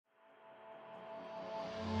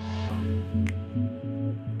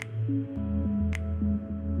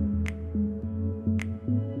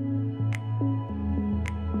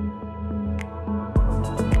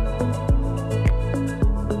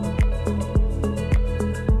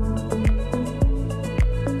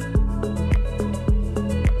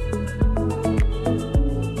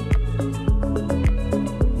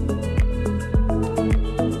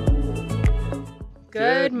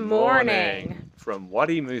from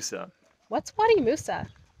Wadi Musa. What's Wadi Musa?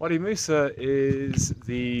 Wadi Musa is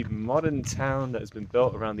the modern town that has been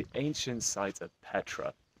built around the ancient site of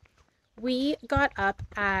Petra. We got up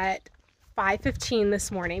at 5:15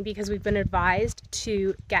 this morning because we've been advised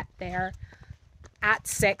to get there at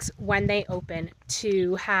 6 when they open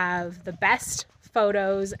to have the best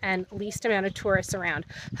photos and least amount of tourists around.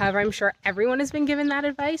 However, I'm sure everyone has been given that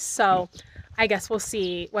advice, so I guess we'll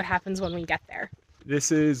see what happens when we get there.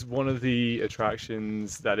 This is one of the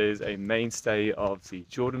attractions that is a mainstay of the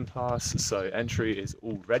Jordan Pass, so entry is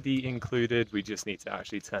already included. We just need to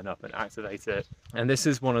actually turn up and activate it. And this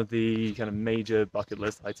is one of the kind of major bucket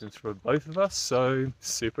list items for both of us, so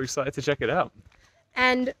super excited to check it out.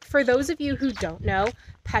 And for those of you who don't know,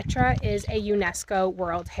 Petra is a UNESCO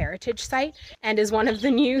World Heritage Site and is one of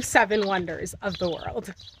the new 7 wonders of the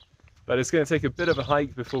world. But it's going to take a bit of a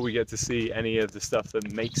hike before we get to see any of the stuff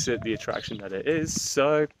that makes it the attraction that it is,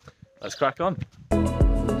 so let's crack on.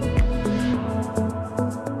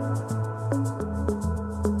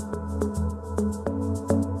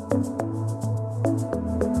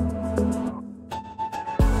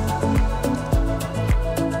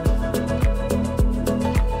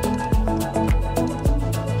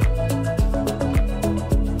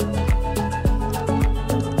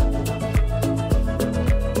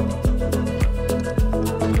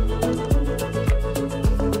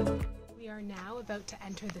 To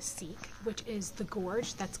enter the Seek, which is the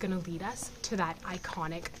gorge that's going to lead us to that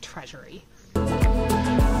iconic treasury.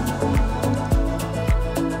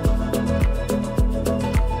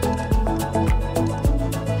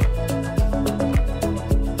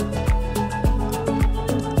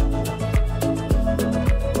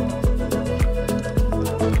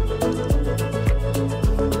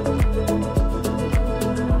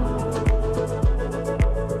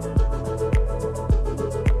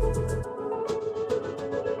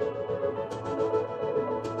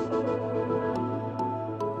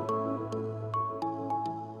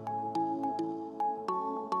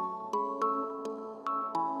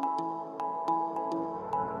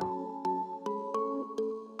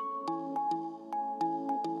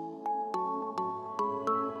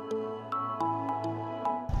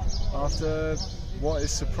 After what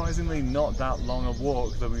is surprisingly not that long a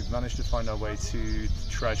walk, that we've managed to find our way to the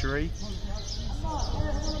Treasury.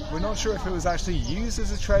 We're not sure if it was actually used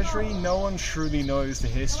as a treasury. No one truly knows the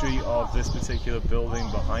history of this particular building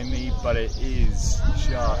behind me, but it is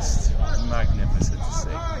just magnificent to see.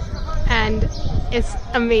 And it's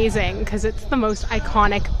amazing because it's the most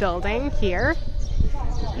iconic building here.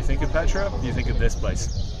 You think of Petra, you think of this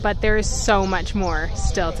place. But there is so much more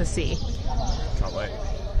still to see. Can't wait.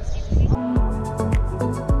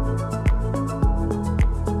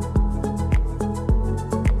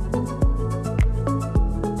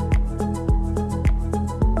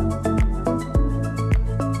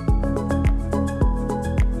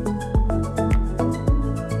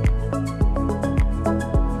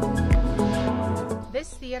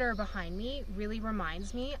 This theater behind me really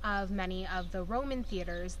reminds me of many of the Roman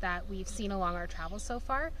theaters that we've seen along our travels so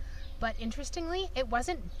far, but interestingly, it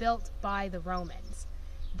wasn't built by the Romans.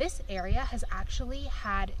 This area has actually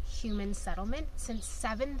had human settlement since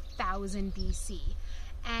 7000 BC,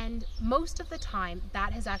 and most of the time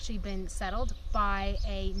that has actually been settled by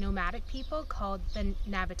a nomadic people called the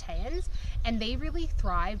Nabateans, and they really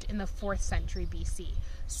thrived in the 4th century BC.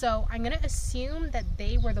 So I'm going to assume that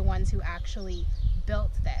they were the ones who actually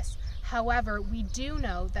built this. However, we do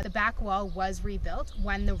know that the back wall was rebuilt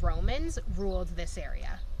when the Romans ruled this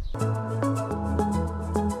area.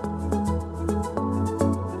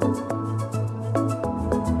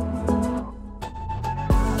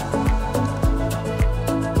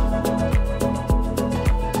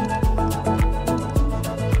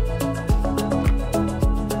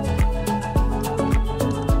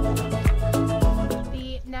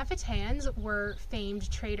 Were famed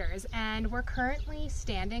traders, and we're currently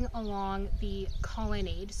standing along the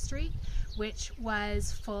Colonnade Street, which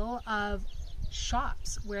was full of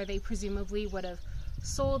shops where they presumably would have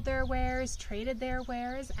sold their wares, traded their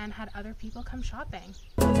wares, and had other people come shopping.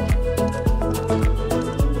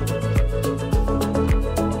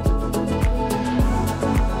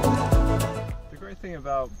 Thing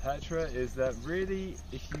about Petra is that really,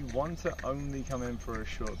 if you want to only come in for a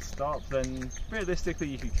short stop, then realistically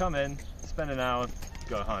you could come in, spend an hour,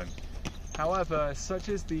 go home. However, such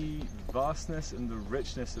is the vastness and the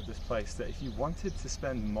richness of this place that if you wanted to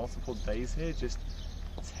spend multiple days here just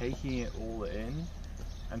taking it all in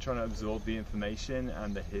and trying to absorb the information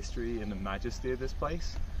and the history and the majesty of this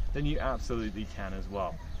place, then you absolutely can as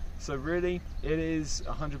well. So really, it is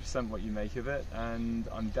 100% what you make of it, and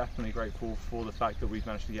I'm definitely grateful for the fact that we've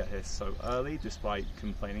managed to get here so early, despite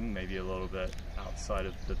complaining maybe a little bit outside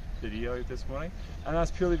of the video this morning. And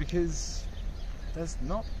that's purely because there's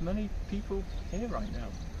not many people here right now.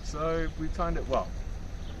 So we've timed it well.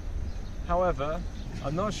 However,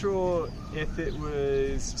 I'm not sure if it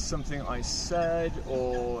was something I said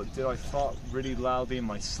or did I fart really loudly in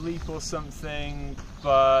my sleep or something,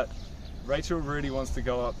 but Rachel really wants to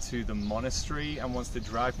go up to the monastery and wants to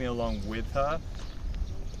drag me along with her.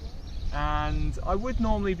 And I would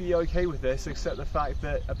normally be okay with this, except the fact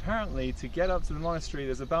that apparently to get up to the monastery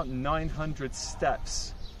there's about 900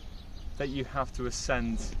 steps that you have to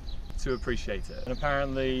ascend to appreciate it. And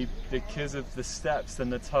apparently because of the steps,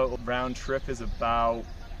 then the total round trip is about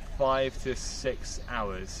 5 to 6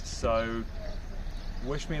 hours. So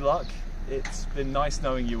wish me luck. It's been nice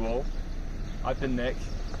knowing you all. I've been Nick.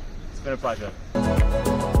 It's been a pleasure.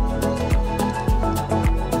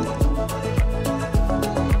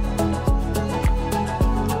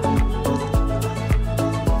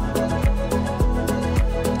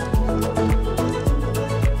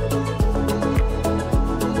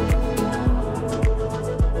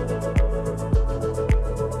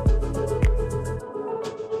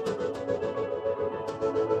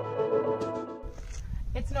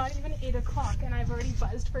 It's not even 8 o'clock and I've already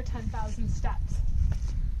buzzed for 10,000 steps.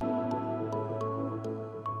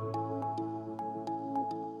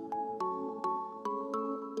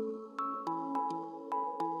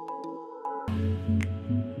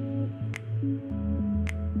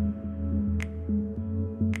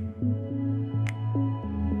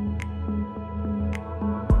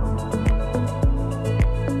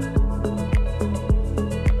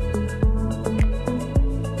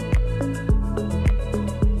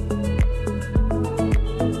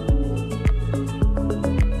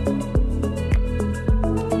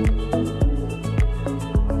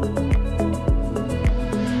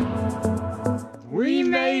 We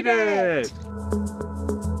made it!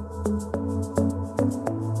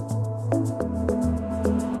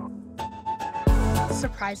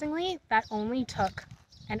 Surprisingly, that only took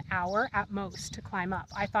an hour at most to climb up.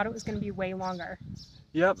 I thought it was going to be way longer.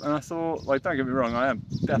 Yep, and I thought, like, don't get me wrong, I am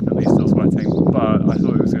definitely still sweating, but I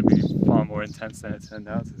thought it was going to be far more intense than it turned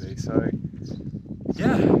out to be. So,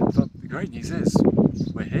 yeah, but the great news is,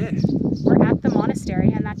 we're here. We're at the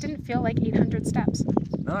monastery and that didn't feel like 800 steps.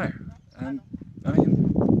 No, and I mean,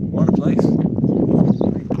 what a place.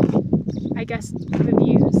 I guess the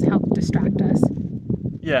views helped distract us.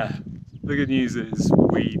 Yeah, the good news is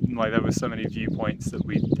there were so many viewpoints that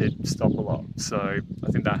we did stop a lot, so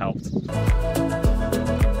I think that helped.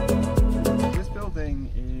 This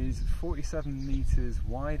building is 47 meters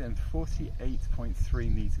wide and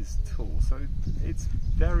 48.3 meters tall, so it's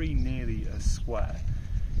very nearly a square.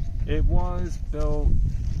 It was built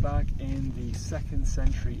back in the 2nd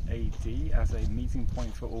century AD as a meeting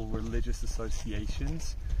point for all religious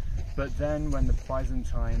associations, but then when the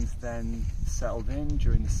Byzantines then settled in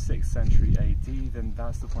during the 6th century AD, then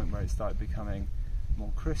that's the point where it started becoming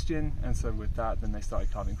more Christian, and so with that then they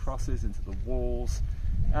started carving crosses into the walls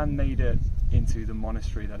and made it into the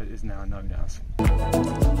monastery that it is now known as.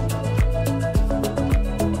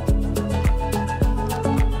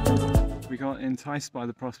 We got enticed by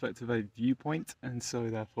the prospect of a viewpoint, and so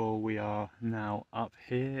therefore we are now up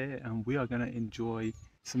here and we are going to enjoy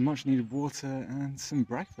some much needed water and some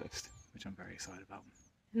breakfast, which I'm very excited about.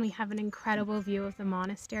 And we have an incredible view of the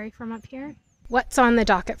monastery from up here. What's on the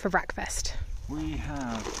docket for breakfast? We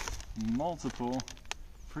have multiple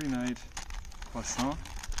pre-made croissants,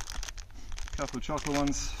 a couple of chocolate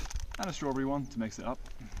ones and a strawberry one to mix it up.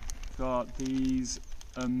 Got these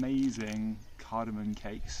amazing cardamom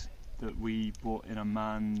cakes that we bought in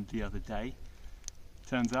Amman the other day.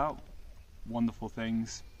 Turns out, wonderful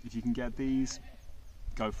things. If you can get these,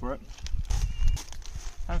 go for it.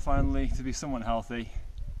 And finally, to be somewhat healthy,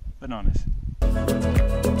 bananas.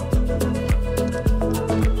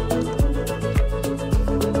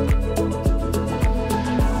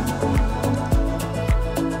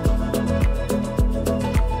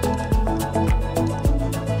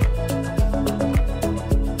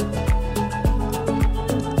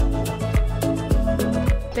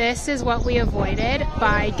 This is what we avoided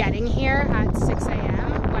by getting here at 6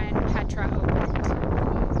 a.m. when Petra opened.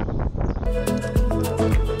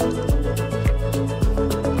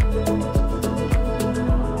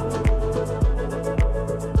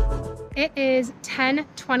 It is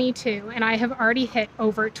 10:22 and I have already hit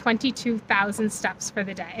over 22,000 steps for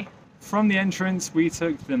the day. From the entrance, we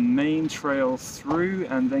took the main trail through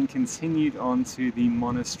and then continued on to the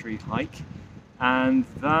monastery hike, and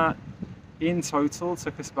that In total, it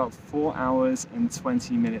took us about 4 hours and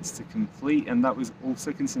 20 minutes to complete, and that was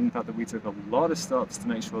also considering the fact that we took a lot of stops to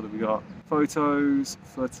make sure that we got photos,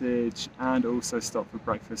 footage, and also stopped for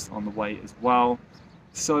breakfast on the way as well.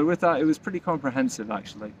 So with that, it was pretty comprehensive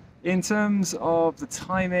actually. In terms of the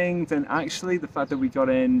timing, then actually the fact that we got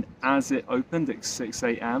in as it opened at 6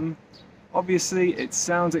 AM, obviously it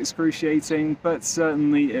sounds excruciating, but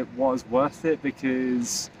certainly it was worth it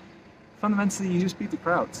because fundamentally you just beat the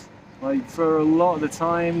crowd. Like for a lot of the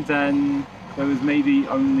time, then there was maybe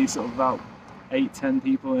only sort of about 8-10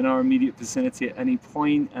 people in our immediate vicinity at any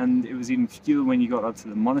point, and it was even fewer when you got up to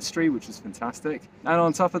the monastery, which was fantastic. And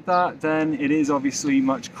on top of that, then it is obviously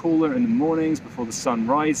much cooler in the mornings before the sun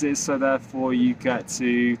rises, so therefore you get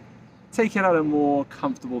to take it at a more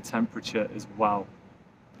comfortable temperature as well.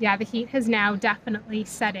 Yeah, the heat has now definitely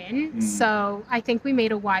set in, so I think we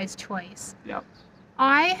made a wise choice. Yeah.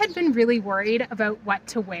 I had been really worried about what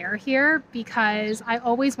to wear here because I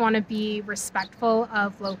always want to be respectful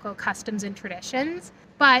of local customs and traditions,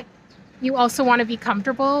 but you also want to be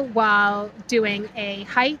comfortable while doing a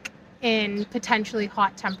hike in potentially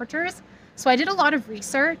hot temperatures. So I did a lot of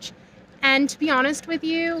research, and to be honest with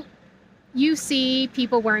you, you see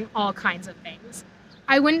people wearing all kinds of things.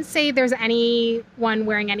 I wouldn't say there's anyone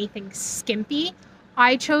wearing anything skimpy.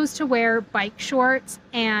 I chose to wear bike shorts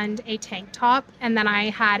and a tank top, and then I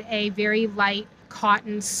had a very light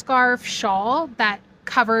cotton scarf shawl that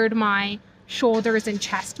covered my shoulders and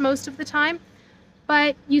chest most of the time.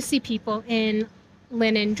 But you see people in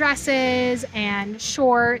linen dresses and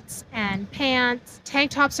shorts and pants.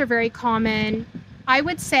 Tank tops are very common. I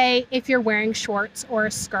would say if you're wearing shorts or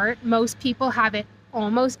a skirt, most people have it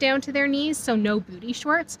almost down to their knees, so no booty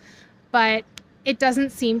shorts. But it doesn't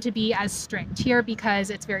seem to be as strict here because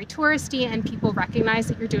it's very touristy and people recognize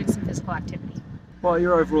that you're doing some physical activity. What are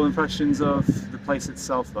your overall impressions of the place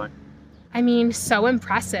itself though? I mean, so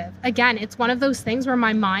impressive. Again, it's one of those things where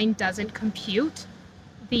my mind doesn't compute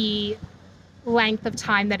the length of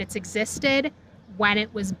time that it's existed, when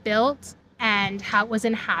it was built, and how it was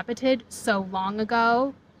inhabited so long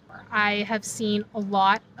ago. I have seen a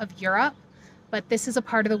lot of Europe, but this is a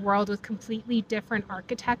part of the world with completely different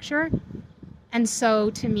architecture. And so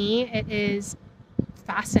to me, it is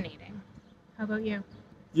fascinating. How about you?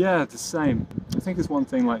 Yeah, the same. I think it's one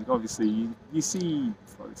thing, like obviously you see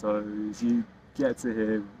photos, you get to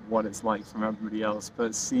hear what it's like from everybody else,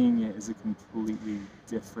 but seeing it is a completely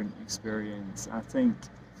different experience. I think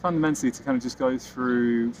fundamentally to kind of just go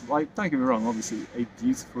through, like, don't get me wrong, obviously a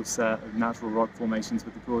beautiful set of natural rock formations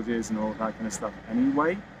with the gorges and all of that kind of stuff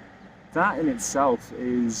anyway, that in itself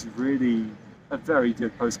is really a very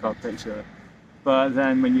good postcard picture. But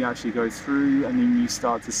then when you actually go through and then you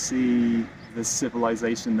start to see the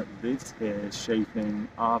civilization that lived here shaping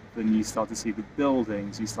up, and you start to see the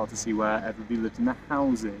buildings, you start to see where everybody lived in the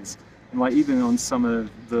houses, and like even on some of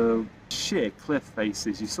the sheer cliff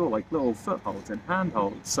faces you saw like little footholds and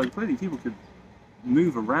handholds, so clearly people could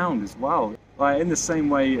move around as well. Like in the same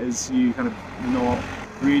way as you kind of not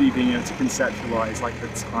really being able to conceptualize like the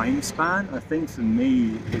time span, I think for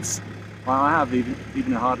me it's, I have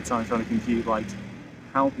even a harder time trying to compute like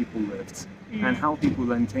how people lived and how people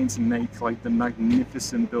then came to make like the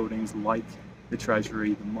magnificent buildings like the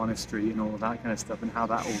Treasury, the Monastery, and all of that kind of stuff, and how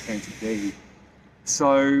that all came to be.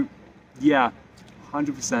 So yeah,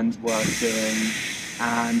 100% worth doing,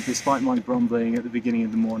 and despite my grumbling at the beginning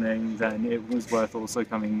of the morning, then it was worth also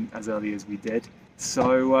coming as early as we did.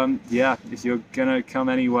 So yeah, if you're gonna come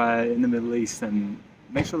anywhere in the Middle East, then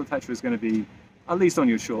make sure that Petra is going to be at least on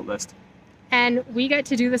your short list. And we get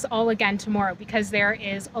to do this all again tomorrow because there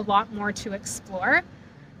is a lot more to explore.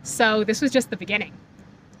 So this was just the beginning.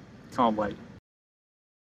 Can't wait.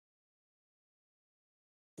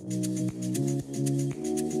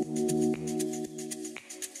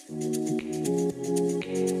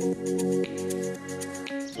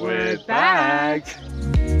 We're back!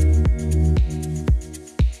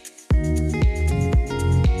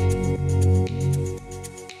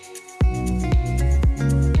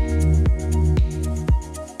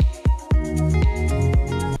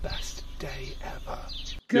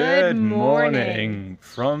 Good morning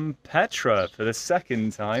from Petra for the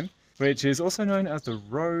second time, which is also known as the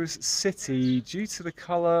Rose City due to the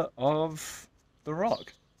colour of the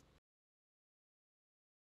rock.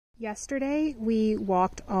 Yesterday we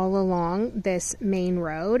walked all along this main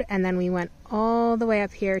road and then we went all the way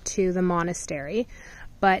up here to the monastery.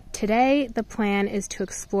 But today the plan is to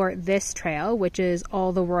explore this trail, which is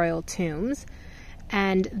all the royal tombs.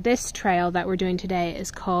 And this trail that we're doing today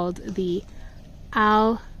is called the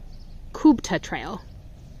Al-Kubta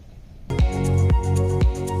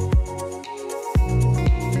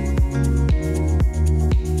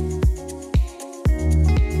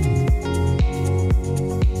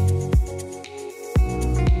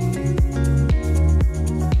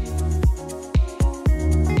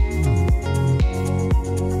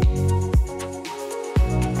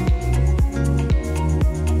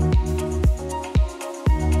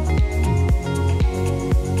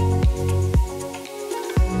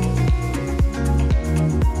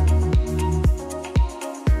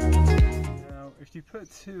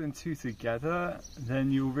two and two together,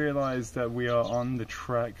 then you'll realize that we are on the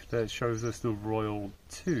trek that shows us the royal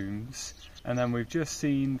tombs, and then we've just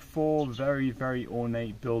seen four very, very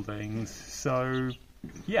ornate buildings. So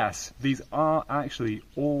yes, these are actually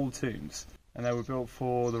all tombs, and they were built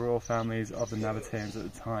for the royal families of the Nabateans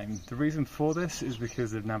at the time. The reason for this is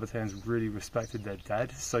because the Nabateans really respected their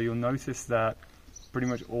dead, so you'll notice that pretty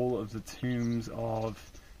much all of the tombs of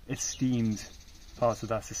esteemed parts of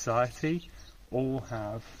that society all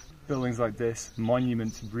have buildings like this,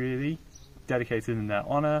 monuments really, dedicated in their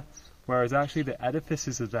honour, whereas actually the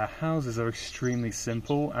edifices of their houses are extremely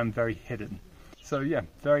simple and very hidden. So yeah,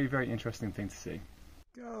 very, very interesting thing to see.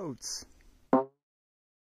 Goats!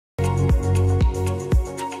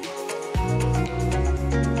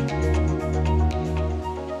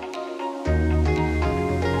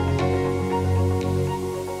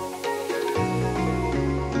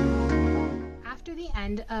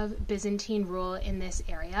 Of Byzantine rule in this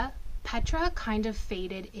area, Petra kind of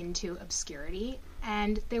faded into obscurity,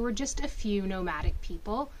 and there were just a few nomadic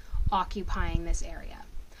people occupying this area.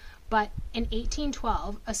 But in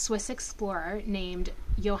 1812, a Swiss explorer named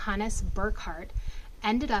Johannes Burckhardt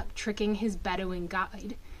ended up tricking his Bedouin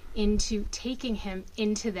guide into taking him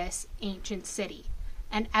into this ancient city.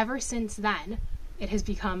 And ever since then, it has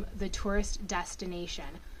become the tourist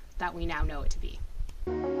destination that we now know it to be.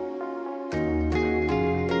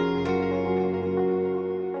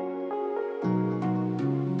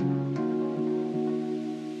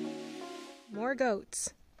 More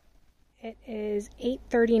goats. It is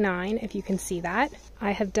 8:39, if you can see that.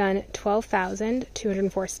 I have done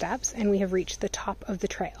 12,204 steps, and we have reached the top of the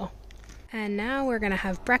trail. And now we're going to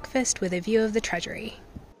have breakfast with a view of the Treasury.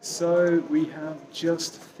 So we have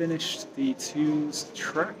just finished the Tombs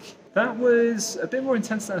trek. That was a bit more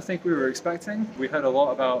intense than I think we were expecting. We heard a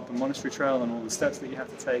lot about the Monastery trail and all the steps that you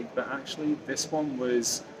have to take, but actually this one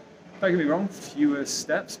was, don't get me wrong, fewer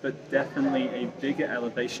steps, but definitely a bigger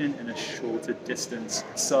elevation in a shorter distance.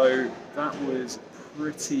 So that was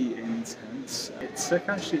pretty intense. It took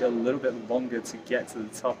actually a little bit longer to get to the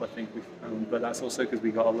top, I think we found, but that's also because we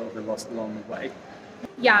got a little bit lost along the way.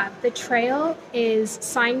 Yeah, the trail is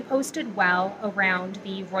signposted well around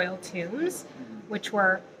the royal tombs, which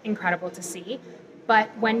were incredible to see. But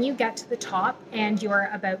when you get to the top and you're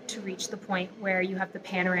about to reach the point where you have the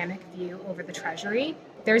panoramic view over the Treasury,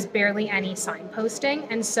 there's barely any signposting,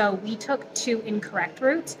 and so we took two incorrect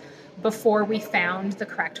routes before we found the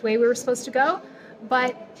correct way we were supposed to go.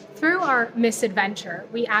 But through our misadventure,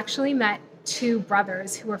 we actually met two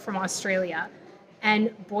brothers who were from Australia,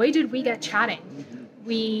 and boy did we get chatting.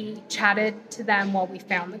 We chatted to them while we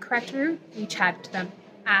found the correct route. We chatted to them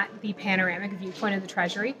at the panoramic viewpoint of the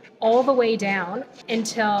Treasury, all the way down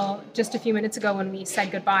until just a few minutes ago when we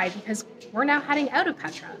said goodbye, because we're now heading out of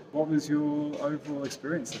Petra. What was your overall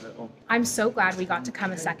experience of it all? I'm so glad we got to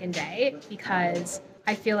come a second day, because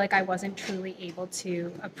I feel like I wasn't truly able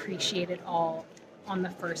to appreciate it all on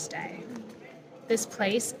the first day. This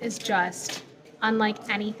place is just unlike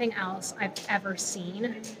anything else I've ever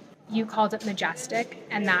seen. You called it majestic,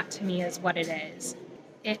 and that to me is what it is.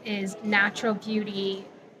 It is natural beauty.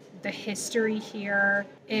 The history here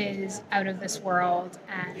is out of this world,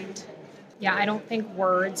 and yeah, I don't think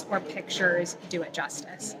words or pictures do it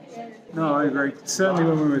justice. No, I agree. Certainly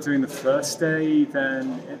when we were doing the first day,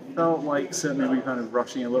 then it felt like certainly we were kind of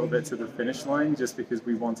rushing a little bit to the finish line just because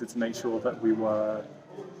we wanted to make sure that we were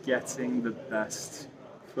getting the best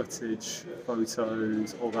footage,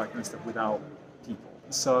 photos, all that kind of stuff without people.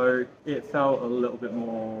 So it felt a little bit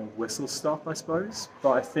more whistle stop, I suppose.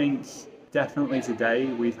 But I think definitely today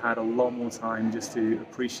we've had a lot more time just to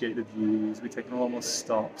appreciate the views. We've taken a lot more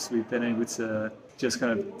stops. We've been able to just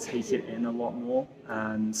kind of take it in a lot more.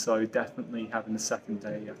 And so definitely having the second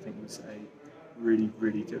day, I think, was a really,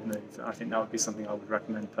 really good move. I think that would be something I would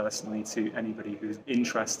recommend personally to anybody who's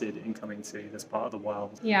interested in coming to this part of the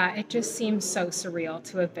world. Yeah, it just seems so surreal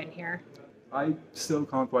to have been here. I still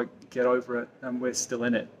can't quite get over it, and we're still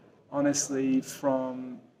in it. Honestly,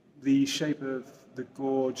 from the shape of the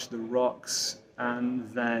gorge, the rocks, and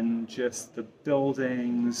then just the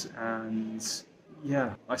buildings, and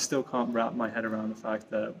yeah, I still can't wrap my head around the fact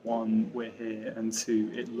that one, we're here, and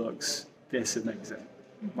two, it looks this amazing.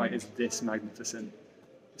 Like, it's this magnificent.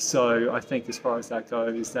 So I think as far as that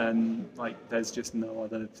goes, then like there's just no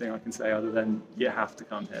other thing I can say other than you have to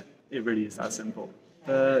come here. It really is that simple.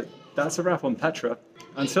 But that's a wrap on Petra.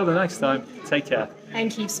 Until the next time, take care.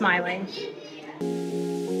 And keep smiling.